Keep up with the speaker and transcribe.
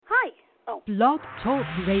Blog Talk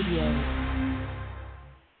Radio.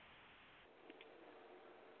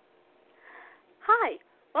 Hi,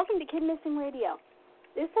 welcome to Kid Missing Radio.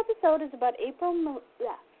 This episode is about April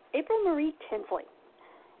Marie Tinsley.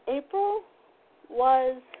 April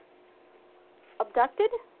was abducted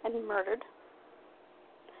and murdered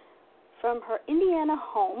from her Indiana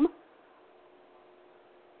home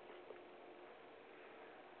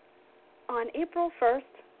on April 1st,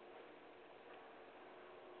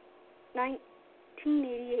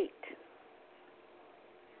 1988.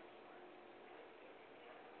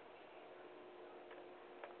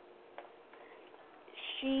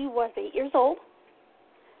 She was 8 years old.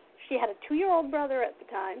 She had a 2-year-old brother at the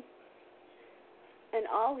time, and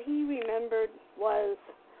all he remembered was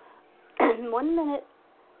 1 minute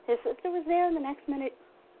his sister was there, and the next minute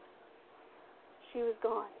she was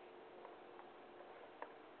gone.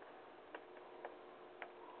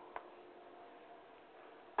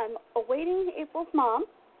 I'm awaiting April's mom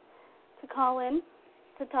to call in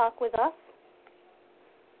to talk with us.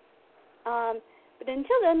 But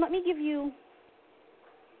until then, let me give you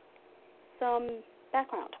some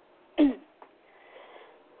background.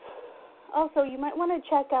 Also, you might want to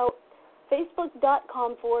check out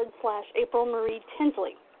facebook.com/April Marie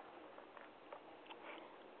Tinsley.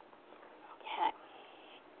 Okay.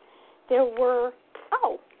 There were,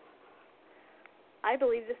 I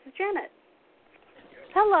believe this is Janet.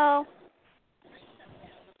 Hello.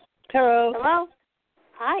 Hello. Hello.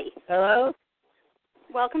 Hi. Hello.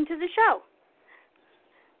 Welcome to the show.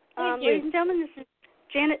 Thank you. Ladies and gentlemen, this is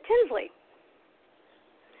Janet Tinsley.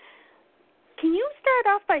 Can you start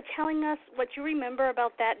off by telling us what you remember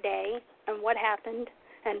about that day and what happened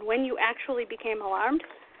and when you actually became alarmed?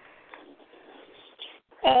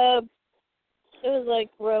 It was like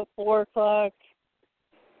around 4 o'clock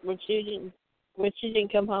when she didn't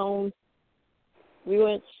come home. We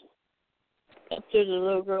went up to the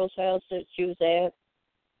little girl's house that she was at,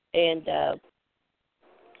 and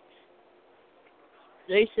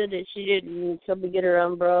they said that she didn't come to get her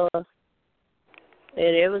umbrella, and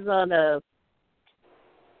it was on a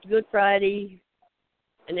Good Friday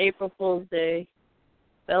and April Fool's Day,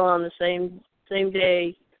 fell on the same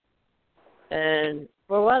day, and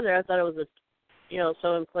for a while there I thought it was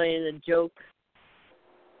someone playing a joke,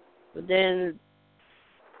 but then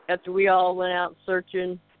after we all went out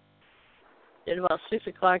searching at about 6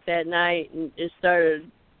 o'clock that night, and it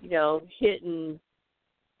started, hitting,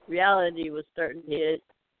 reality was starting to hit.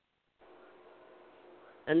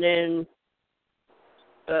 And then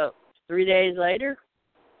 3 days later,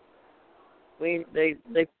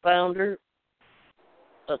 they found her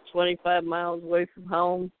about 25 miles away from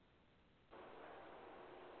home.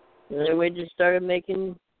 And then we just started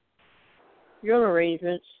making funeral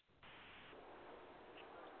arrangements.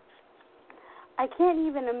 I can't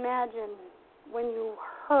even imagine when you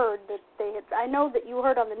heard that I know that you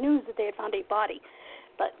heard on the news that they had found a body,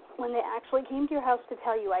 but when they actually came to your house to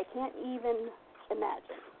tell you, I can't even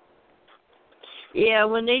imagine. Yeah,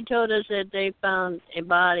 when they told us that they found a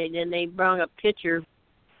body, then they brought a picture.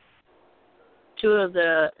 2 of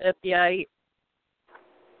the FBI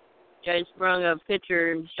guys brought a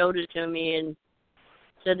picture and showed it to me and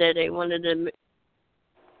said that they wanted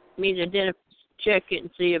me to check it and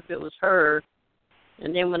see if it was her.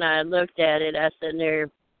 And then when I looked at it, I said there,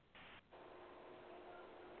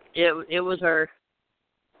 it was her.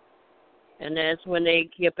 And that's when they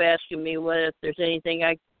kept asking me if there's anything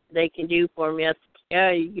they can do for me. I said, yeah,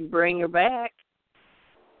 you can bring her back.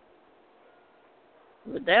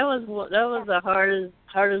 But that was the hardest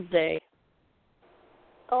day.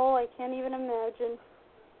 Oh, I can't even imagine.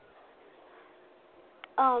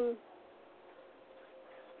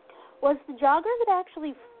 Was the jogger that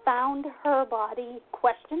actually found her body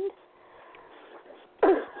questioned?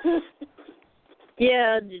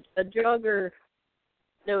 Yeah, a jogger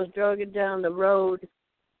that was jogging down the road.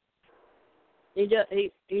 He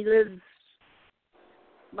lives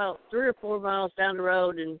about 3 or 4 miles down the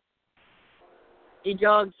road, and he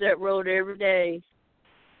jogs that road every day.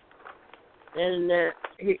 And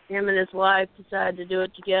him and his wife decided to do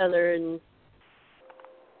it together, and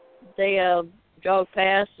they jogged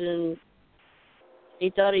past, and he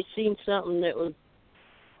thought he'd seen something that was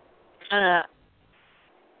kind of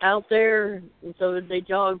out there, and so they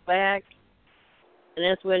jogged back, and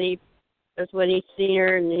that's when he seen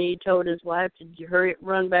her, and he told his wife to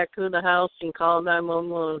run back to the house and call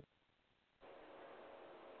 911.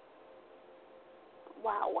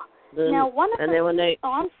 Wow. Now,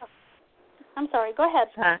 I'm sorry. Go ahead.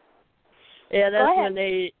 Yeah, that's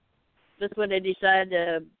when they decided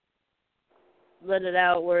to let it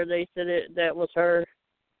out where they said that was her.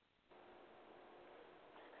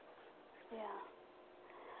 Yeah.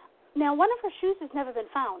 Now, one of her shoes has never been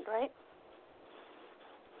found, right?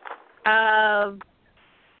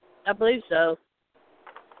 I believe so.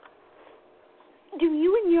 Do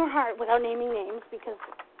you in your heart, without naming names, because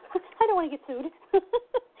I don't want to get sued,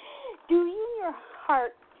 do you in your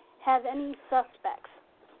heart have any suspects?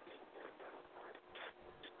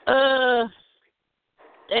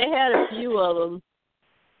 They had a few of them.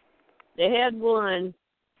 They had one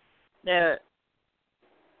that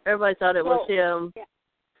everybody thought it was him.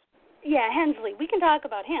 Yeah, Hensley. We can talk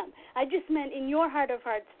about him. I just meant in your heart of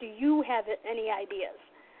hearts, do you have any ideas?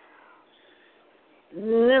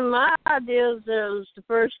 My idea is that it was the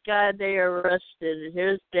first guy they arrested.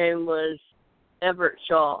 His name was Everett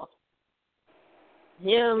Shaw.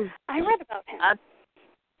 I read about him.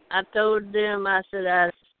 I told them, I said, I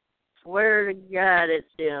swear to God it's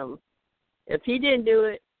him. If he didn't do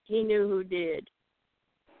it, he knew who did.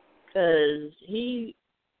 Because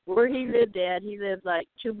where he lived like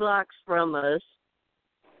 2 blocks from us.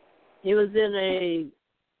 He was in a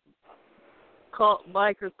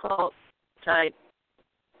biker cult type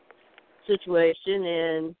situation,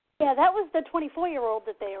 and yeah, that was the 24-year-old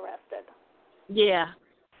that they arrested. Yeah,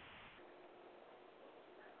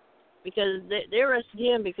 because they arrested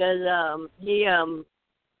him because he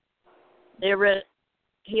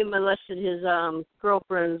molested his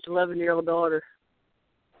girlfriend's 11-year-old daughter.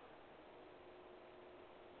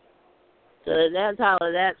 So that's how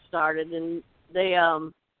that started, and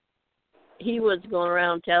he was going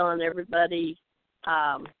around telling everybody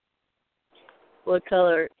what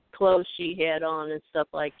color clothes she had on and stuff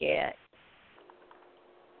like that.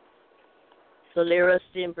 So they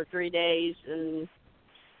arrested him for 3 days, and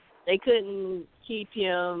they couldn't keep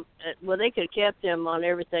him. Well, they could have kept him on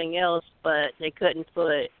everything else, but they couldn't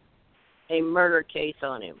put a murder case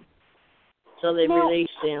on him. So they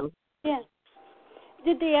released him. Yeah.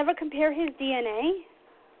 Did they ever compare his DNA?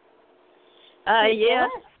 Yeah.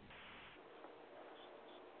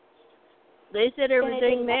 They said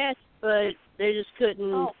everything matched, but they just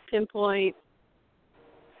couldn't pinpoint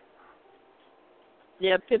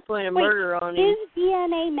a murder on him. His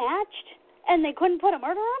DNA matched, and they couldn't put a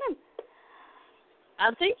murder on him?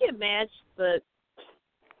 I think it matched, but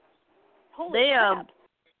Holy crap.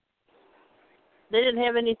 They didn't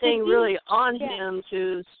have anything really on him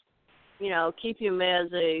to, keep him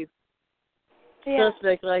as a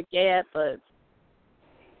suspect like that, but...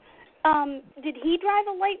 Did he drive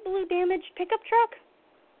a light blue damaged pickup truck?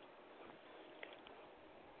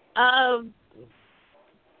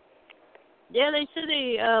 Yeah, they said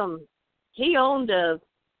he owned a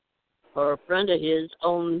friend of his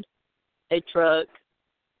owned a truck.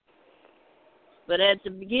 But at the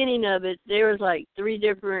beginning of it, there was like 3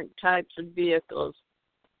 different types of vehicles.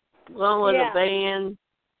 One was a van,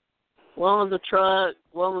 one was a truck,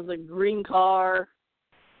 one was a green car.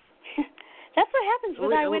 That's what happens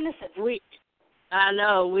with eyewitnesses. I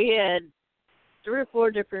know. We had 3 or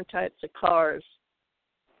 4 different types of cars.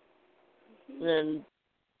 Mm-hmm. And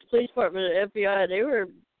the police department and FBI, they were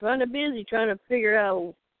kind of busy trying to figure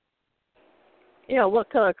out, what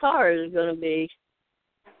color car it was going to be.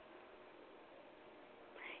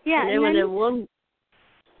 Yeah, and then one...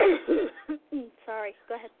 Sorry,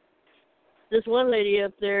 go ahead. This one lady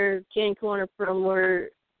up there, can corner from where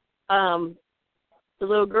the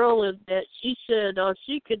little girl lived at, she said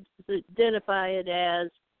she could identify it as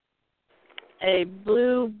a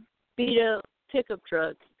blue beat-up pickup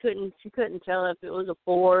truck. She couldn't tell if it was a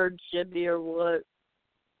Ford, Chevy, or what,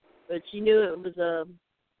 but she knew it was a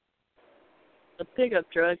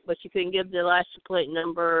pickup truck, but she couldn't give the license plate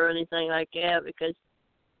number or anything like that because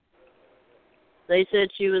they said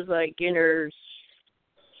she was like in her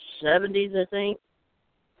 70s, I think.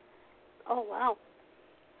 Oh, wow.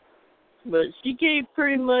 But she gave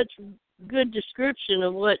pretty much good description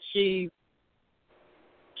of what she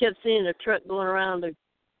kept seeing a truck going around the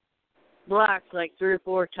block like 3 or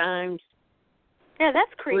 4 times. Yeah,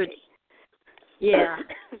 that's creepy. Yeah.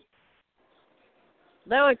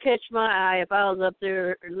 That would catch my eye if I was up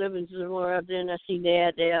there living somewhere up there and I seen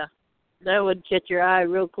that. Yeah, that would catch your eye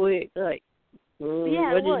real quick. Like,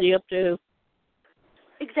 what is he up to?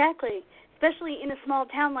 Exactly. Especially in a small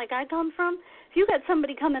town like I come from. If you got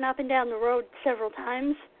somebody coming up and down the road several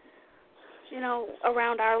times,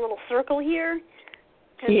 around our little circle here,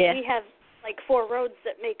 because we have like 4 roads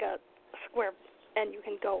that make a square and you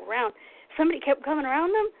can go around. If somebody kept coming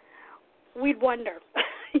around them, we'd wonder,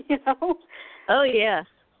 Oh, yeah.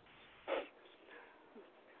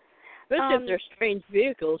 Especially if they're strange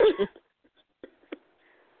vehicles.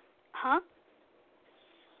 Huh?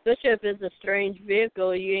 Especially if it's a strange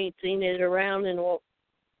vehicle, you ain't seen it around in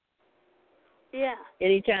Yeah.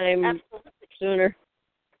 anytime Absolutely. sooner.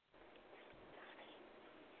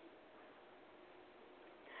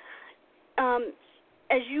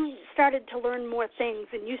 As you started to learn more things,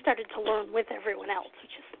 and you started to learn with everyone else,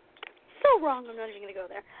 which is so wrong, I'm not even going to go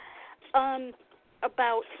there,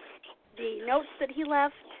 about the notes that he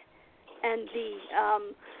left and the,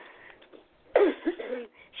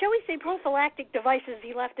 shall we say, prophylactic devices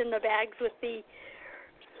he left in the bags with the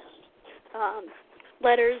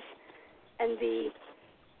letters and the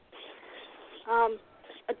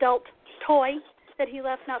adult toy that he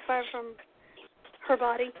left not far from her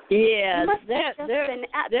body. Yeah, You must have just been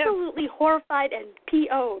absolutely horrified and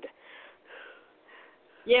PO'd.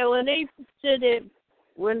 Yeah, when they said it,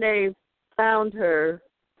 when they found her,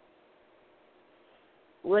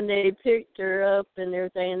 when they picked her up and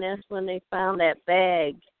everything, and that's when they found that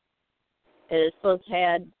bag. And it's supposed to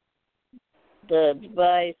have the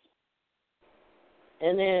device.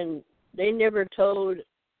 And then they never told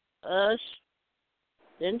us,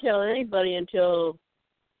 didn't tell anybody until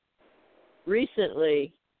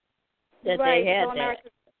recently that right, they had so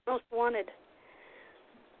America's Most Wanted.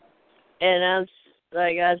 And I was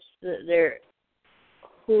like, there,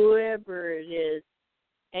 whoever it is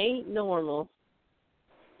ain't normal.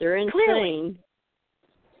 They're insane. Clearly.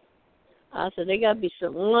 I said, they got to be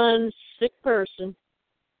one sick person.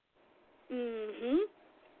 Mm-hmm.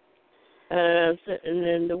 And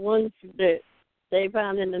then the ones that they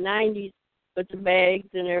found in the 90s with the bags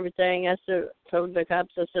and everything, I told the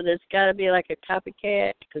cops, I said, it's got to be like a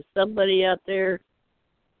copycat because somebody out there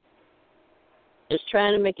is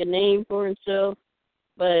trying to make a name for himself.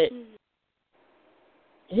 But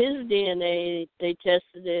his DNA, they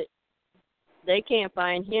tested it. They can't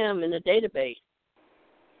find him in the database.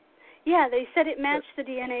 Yeah, they said it matched the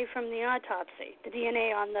DNA from the autopsy, the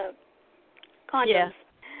DNA on the condoms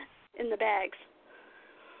in the bags.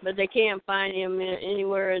 But they can't find him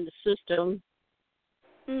anywhere in the system.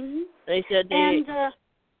 Mhm. They said they... And,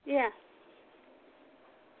 yeah.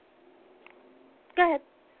 Go ahead.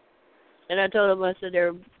 And I told them, I said,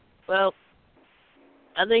 well,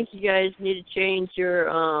 I think you guys need to change your,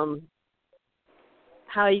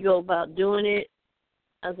 how you go about doing it.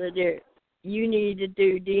 I said, you need to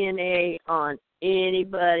do DNA on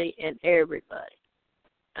anybody and everybody.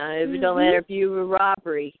 It don't matter if you were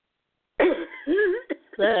robbery.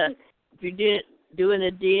 If you're doing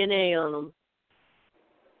a DNA on them,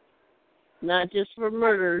 not just for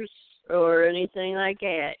murders or anything like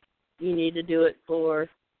that. You need to do it for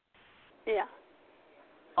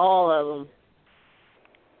all of them.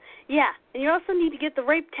 Yeah, and you also need to get the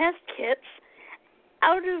rape test kits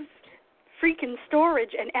out of freaking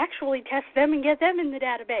storage and actually test them and get them in the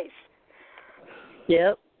database.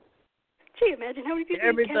 Yep. Gee, imagine how many people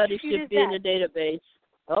Everybody should be in the database.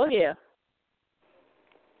 Oh, yeah.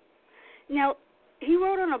 Now, he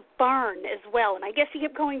wrote on a barn as well, and I guess he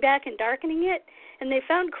kept going back and darkening it, and they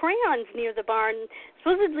found crayons near the barn.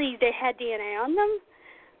 Supposedly they had DNA on them.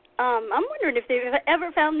 I'm wondering if they've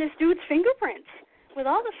ever found this dude's fingerprints. With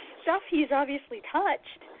all the stuff he's obviously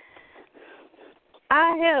touched.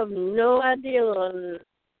 I have no idea.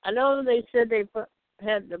 I know they said they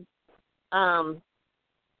had the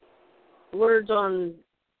words on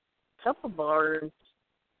a couple barns,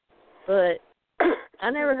 but I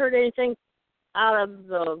never heard anything out of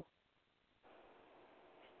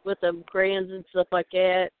with the crayons and stuff like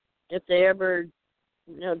that. If they ever,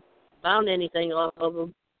 found anything off of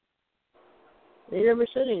them, they never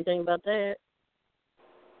said anything about that.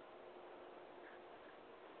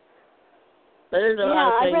 But there's a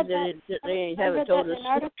lot of things that they haven't told us.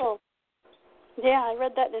 Yeah, I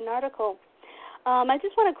read that in an article. I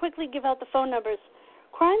just want to quickly give out the phone numbers.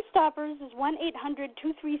 Crime Stoppers is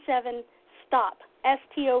 1-800-237-STOP,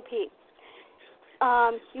 S-T-O-P.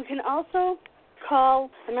 You can also call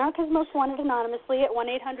America's Most Wanted anonymously at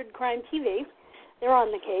 1-800-CRIME-TV. They're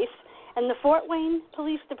on the case. And the Fort Wayne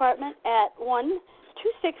Police Department at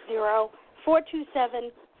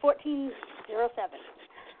 1-260-427-1407.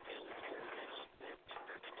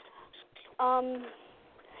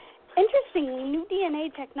 Interestingly, new DNA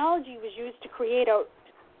technology was used to create a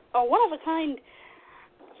one-of-a-kind,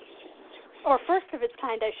 or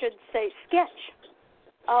first-of-its-kind, I should say, sketch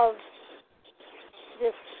of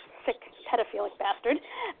this sick pedophilic bastard.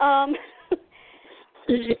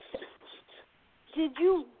 Did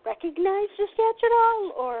you recognize the sketch at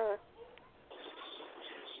all, or?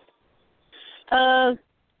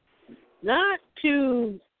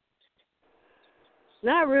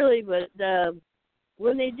 Not really, but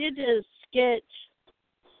when they did the sketch,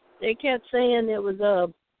 they kept saying it was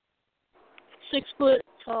a 6-foot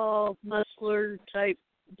tall, muscular type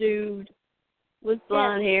dude, with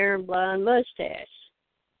blonde hair and blonde mustache.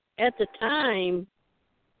 At the time,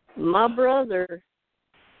 my brother,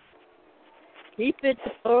 he fit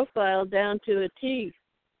the profile down to a T.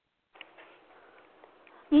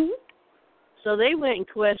 Mhm. So they went and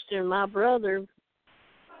questioned my brother,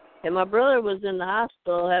 and my brother was in the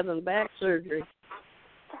hospital having back surgery.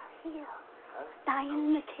 They're here. Diane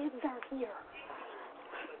and the kids are here.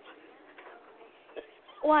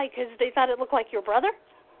 Why? Because they thought it looked like your brother?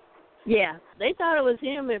 Yeah, they thought it was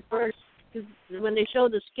him at first, cause when they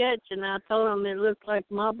showed the sketch, and I told them it looked like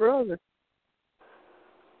my brother.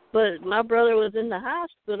 But my brother was in the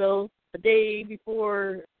hospital the day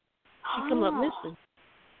before she come up missing.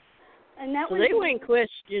 And that so was they went and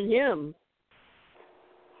questioned him.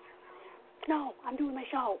 No, I'm doing my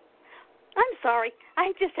show. I'm sorry.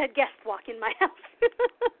 I just had guests walk in my house.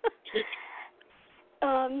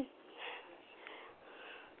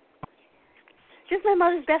 Just my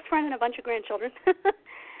mother's best friend and a bunch of grandchildren.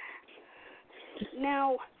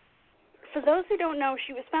 Now, for those who don't know,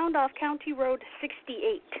 she was found off County Road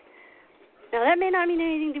 68. Now, that may not mean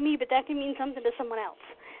anything to me, but that can mean something to someone else.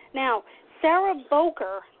 Now, Sarah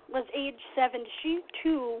Boker was age 7. She,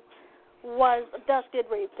 too, was abducted,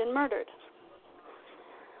 raped, and murdered.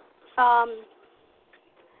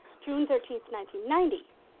 June 13th, 1990.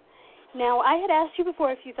 Now, I had asked you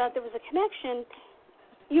before if you thought there was a connection.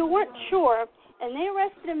 You weren't sure, and they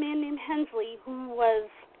arrested a man named Hensley who was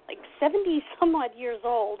like 70-some-odd years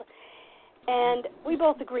old, and we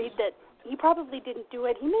both agreed that he probably didn't do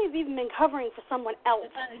it. He may have even been covering for someone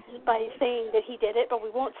else by saying that he did it, but we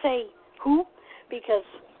won't say who because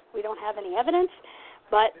we don't have any evidence.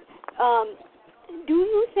 But do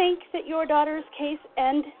you think that your daughter's case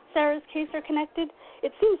and Sarah's case are connected?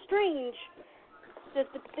 It seems strange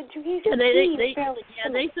that the two cases seem fairly similar.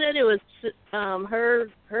 Yeah, they said it was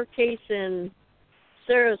her case and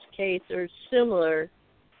Sarah's case are similar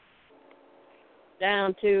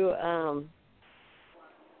down to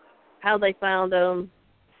how they found them,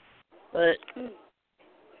 but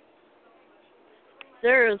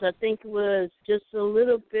Sarah's, I think, was just a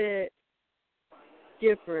little bit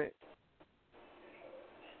different.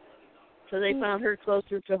 So they found her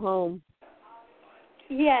closer to home.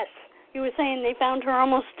 Yes, you were saying they found her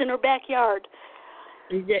almost in her backyard.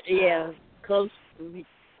 Yeah, close,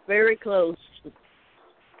 very close.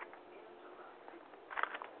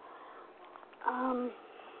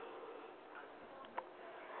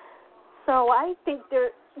 So I think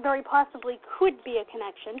there very possibly could be a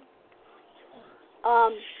connection.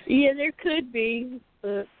 Yeah, there could be.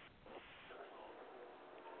 But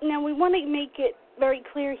now we want to make it very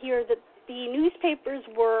clear here that the newspapers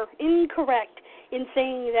were incorrect in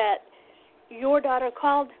saying that your daughter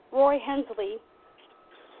called Roy Hensley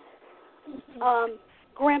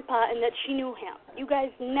Grandpa and that she knew him. You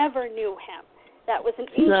guys never knew him. That was an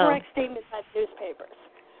incorrect statement by the newspapers.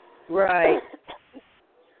 Right.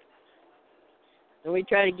 And we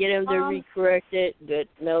try to get him to recorrect it, but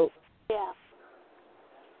nope. Yeah.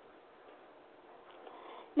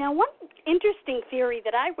 Now, one interesting theory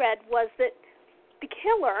that I read was that the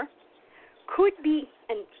killer could be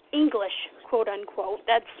an English, quote unquote,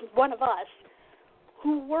 that's one of us,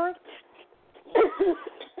 who worked,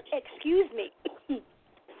 excuse me, an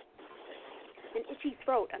itchy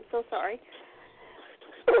throat, I'm so sorry.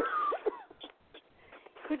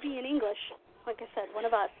 Could be in English, like I said, one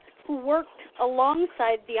of us, who worked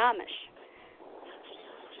alongside the Amish.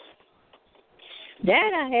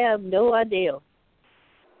 That I have no idea.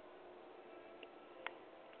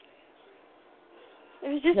 It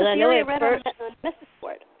was just a theory I read on message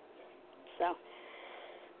board. So,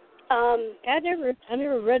 I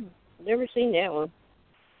never seen that one.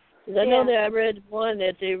 'Cause I know that I read one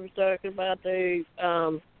that they were talking about the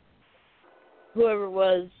whoever it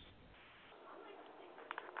was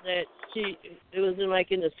that it was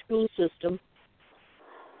in the school system.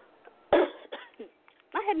 I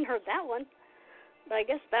hadn't heard that one, but I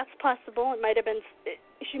guess that's possible. It might have been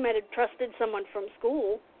she might have trusted someone from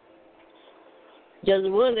school. Just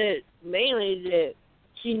the one that mainly that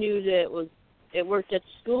she knew that worked at the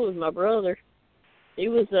school was my brother. He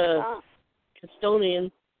was a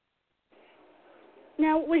custodian.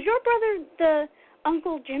 Now, was your brother the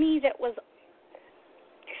Uncle Jimmy that was,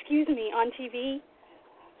 excuse me, on TV?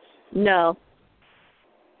 No.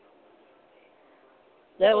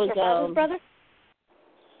 That was her father's brother?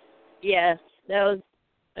 Yeah, that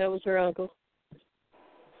was her uncle.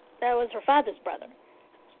 That was her father's brother.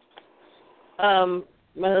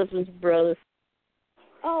 My husband's brother.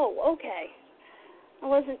 Oh, okay. I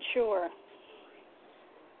wasn't sure.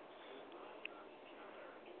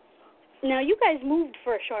 Now, you guys moved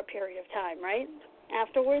for a short period of time, right?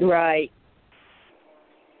 Afterwards? Right.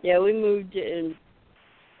 Yeah, we moved in.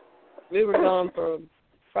 We were gone for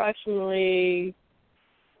approximately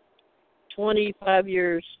 25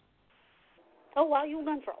 years. Oh, wow, you were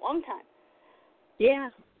gone for a long time. Yeah.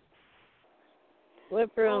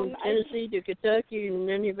 Went from Tennessee to Kentucky, and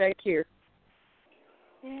then you're back here.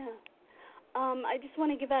 Yeah. I just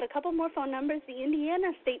want to give out a couple more phone numbers. The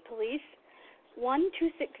Indiana State Police,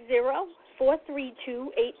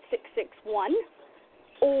 1-260-432-8661.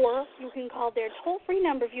 Or you can call their toll-free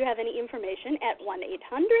number if you have any information at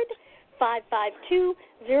 1-800-552-0976.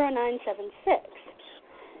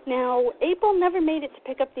 Now, April never made it to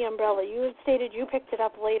pick up the umbrella. You had stated you picked it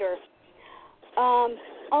up later.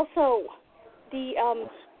 Also, the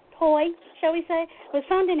toy, shall we say, was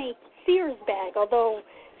found in a Sears bag, although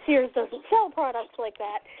Sears doesn't sell products like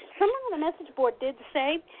that. Someone on the message board did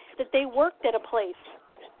say that they worked at a place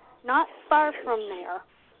not far from there,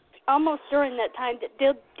 almost during that time, that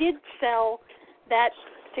did sell that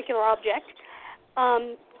particular object,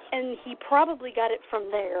 and he probably got it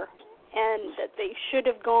from there, and that they should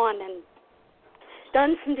have gone and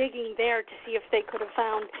done some digging there to see if they could have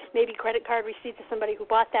found maybe credit card receipts of somebody who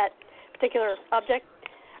bought that particular object.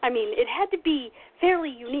 I mean, it had to be fairly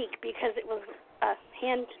unique because it was a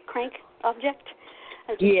hand crank object.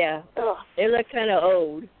 Yeah. It looked kind of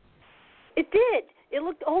old. It did. It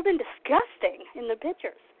looked old and disgusting in the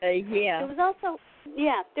pictures. Yeah. There was also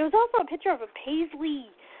a picture of a paisley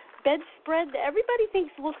bedspread that everybody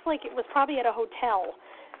thinks looks like it was probably at a hotel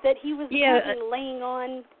that he was laying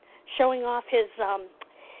on, showing off his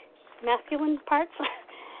masculine parts.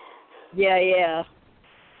 Yeah,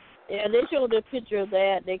 they showed a picture of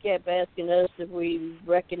that. They kept asking us if we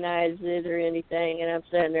recognized it or anything, and I'm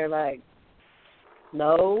sitting there like,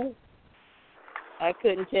 no. I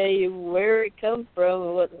couldn't tell you where it come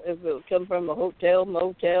from, if it would come from a hotel,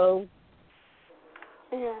 motel.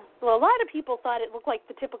 Yeah. Well, a lot of people thought it looked like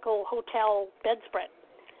the typical hotel bedspread.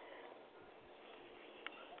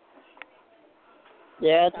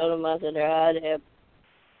 Yeah, I told them I said I'd have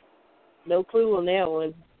no clue on that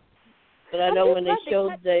one. But I know when they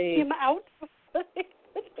showed him out.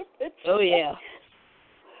 Oh yeah.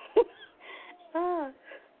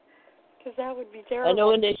 Because that would be terrible. I know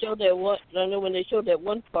when they showed that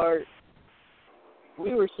one part,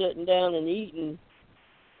 we were sitting down and eating,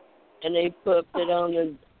 and they put it on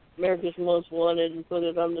the America's Most Wanted and put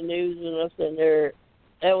it on the news, and I was sitting there.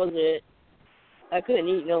 That was it. I couldn't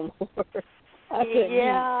eat no more. I couldn't eat.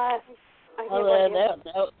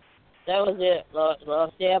 That was it.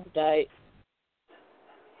 Lost the appetite.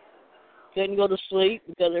 Couldn't go to sleep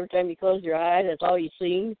because every time you close your eyes, that's all you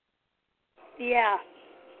seen. Yeah.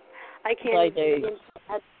 I can't. Like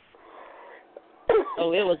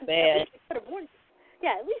oh, it was bad.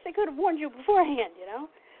 At least they could have warned you beforehand, you know?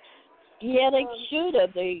 Yeah, they should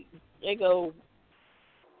have. They go,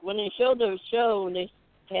 when they showed the show and they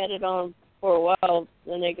had it on for a while,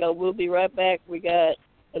 then they go, we'll be right back. We got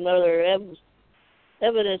another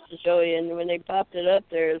evidence to show you. And when they popped it up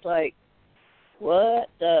there, it's like, what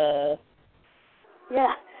the?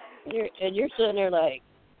 Yeah. You're sitting there like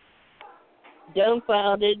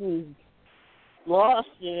dumbfounded and lost,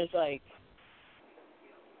 and it's like,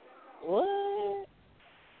 what?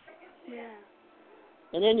 Yeah.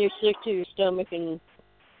 And then you're sick to your stomach, and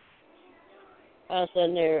I was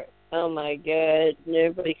sitting there, oh my God, and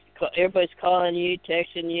everybody's calling you,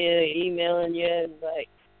 texting you, emailing you, and like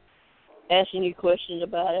asking you questions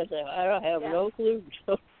about it. I don't have no clue.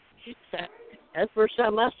 So that's the first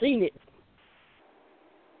time I've seen it.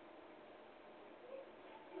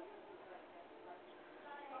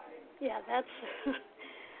 Yeah, that's.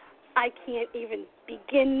 I can't even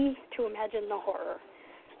begin to imagine the horror.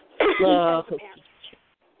 No.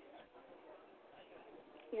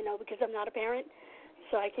 You know, because I'm not a parent,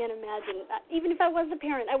 so I can't imagine. Even if I was a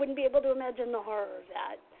parent, I wouldn't be able to imagine the horror of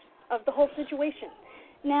that, of the whole situation.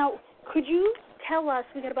 Now, could you tell us?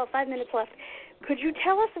 We got about 5 minutes left. Could you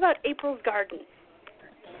tell us about April's garden?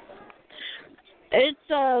 It's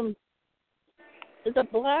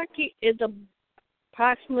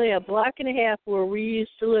approximately a block and a half where we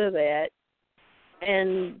used to live at,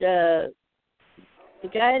 and the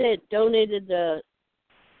guy that donated the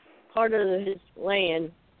part of his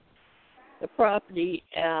land, the property,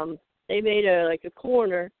 they made a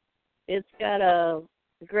corner. It's got a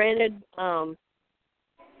granite, it's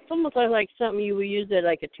almost like something you would use it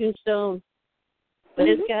like a tombstone, but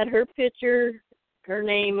it's got her picture, her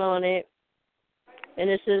name on it, and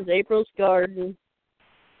it says April's Garden.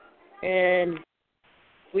 And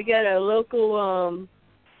we got a local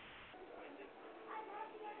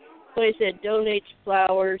place that donates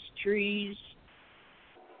flowers, trees,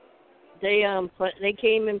 they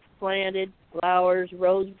came and planted flowers,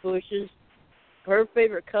 rose bushes. Her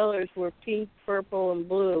favorite colors were pink, purple, and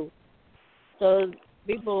blue. So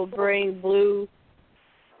people bring blue,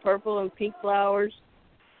 purple, and pink flowers.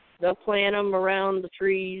 They'll plant them around the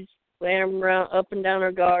trees, plant them around up and down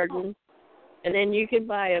her garden, and then you can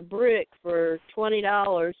buy a brick for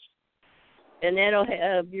 $20, and that'll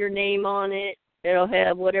have your name on it. It'll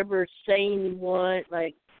have whatever saying you want,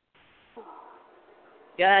 like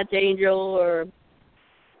God's angel or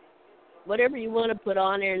whatever you want to put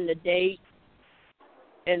on there in the date,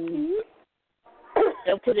 and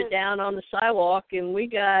they'll put it down on the sidewalk. And we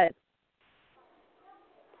got,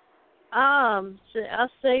 I'll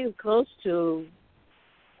say close to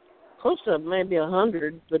maybe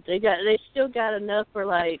 100, but they still got enough for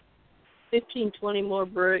like 15, 20 more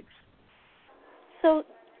bricks. So,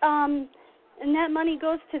 and that money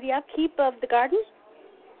goes to the upkeep of the garden?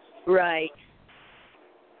 Right.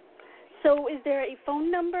 So is there a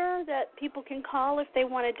phone number that people can call if they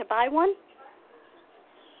wanted to buy one?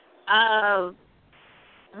 I'm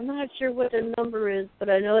not sure what the number is,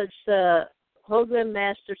 but I know it's Hoagland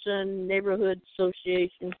Masterson Neighborhood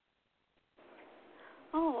Association.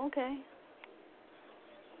 Oh, okay.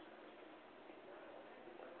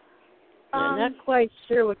 I'm not quite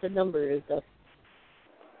sure what the number is, though.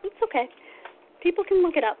 It's okay. People can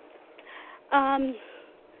look it up.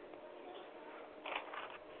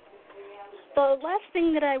 The last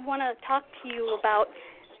thing that I want to talk to you about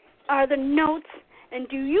are the notes, and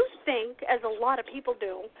do you think, as a lot of people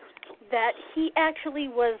do, that he actually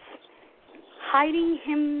was hiding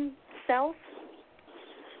himself?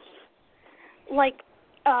 Like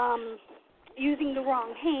using the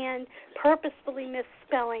wrong hand, purposefully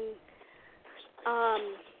misspelling,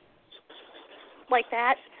 like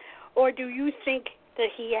that? Or do you think that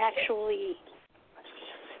he actually,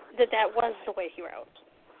 that was the way he wrote?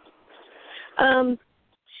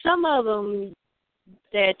 Some of them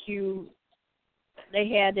that they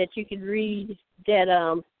had that you could read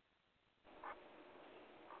that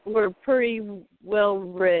were pretty well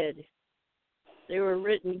read. They were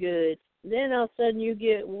written good. Then all of a sudden you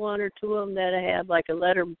get one or two of them that have like a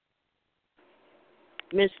letter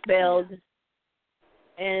misspelled,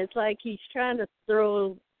 and it's like he's trying to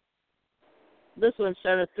throw. This one's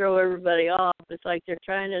trying to throw everybody off. It's like they're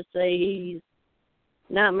trying to say he's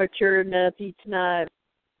not mature enough. He's not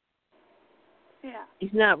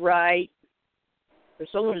right. For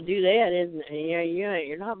someone to do that, isn't it?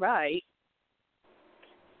 You're not right.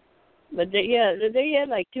 But they had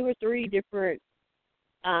like 2 or 3 different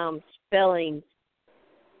spellings,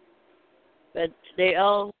 but they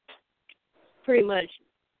all pretty much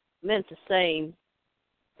meant the same.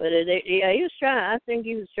 But he was trying. I think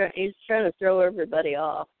he was trying to throw everybody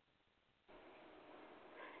off.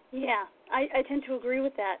 Yeah, I tend to agree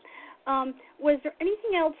with that. Was there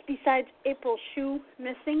anything else besides April's shoe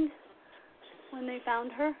missing when they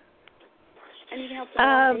found her? Anything else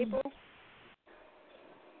about April?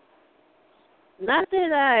 Not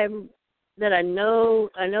that I know.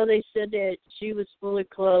 I know they said that she was fully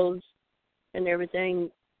clothed and everything.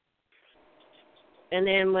 And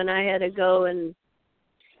then when I had to go and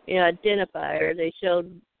identify her, they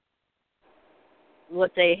showed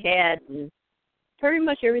what they had, and pretty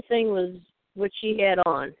much everything was what she had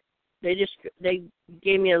on. They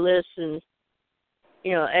gave me a list and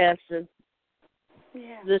asked if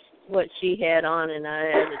this what she had on, and I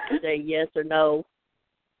had to say yes or no.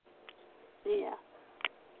 Yeah.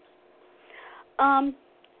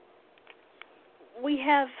 We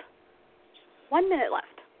have 1 minute left.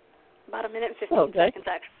 About 1 minute and 15 seconds,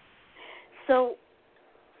 actually. So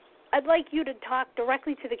I'd like you to talk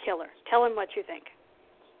directly to the killer. Tell him what you think.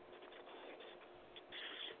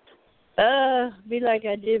 Be like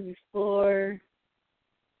I did before.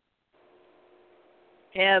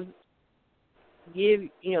 Give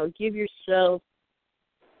yourself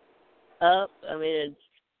up. I mean,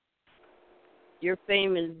 your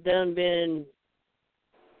fame is done been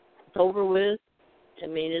over with. I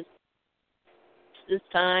mean, it's this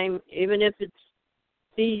time. Even if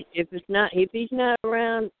he's not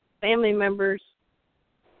around family members,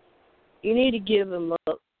 you need to give him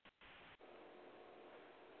up.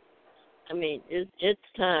 I mean, it's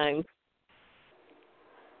time.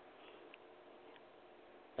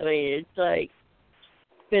 I mean, it's like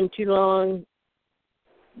it's been too long.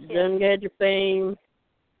 Done got your fame.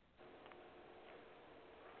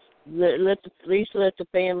 At least let the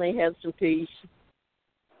family have some peace.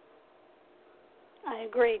 I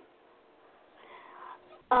agree.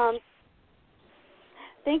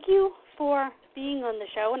 Thank you for being on the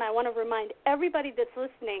show, and I want to remind everybody that's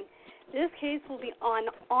listening, this case will be on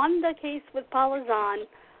The Case with Paula Zahn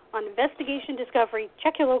on Investigation Discovery.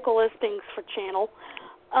 Check your local listings for channel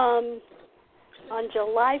on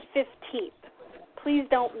July 15th. Please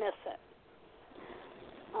don't miss it.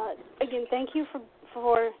 Again, thank you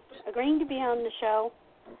for agreeing to be on the show.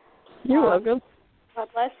 You're welcome. God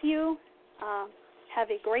bless you. Have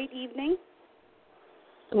a great evening.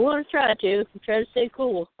 I want to try to stay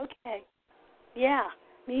cool. Okay. Yeah,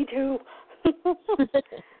 me too.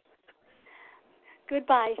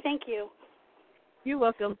 Goodbye. Thank you. You're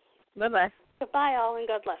welcome. Bye-bye. Goodbye, all, and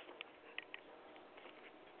God bless.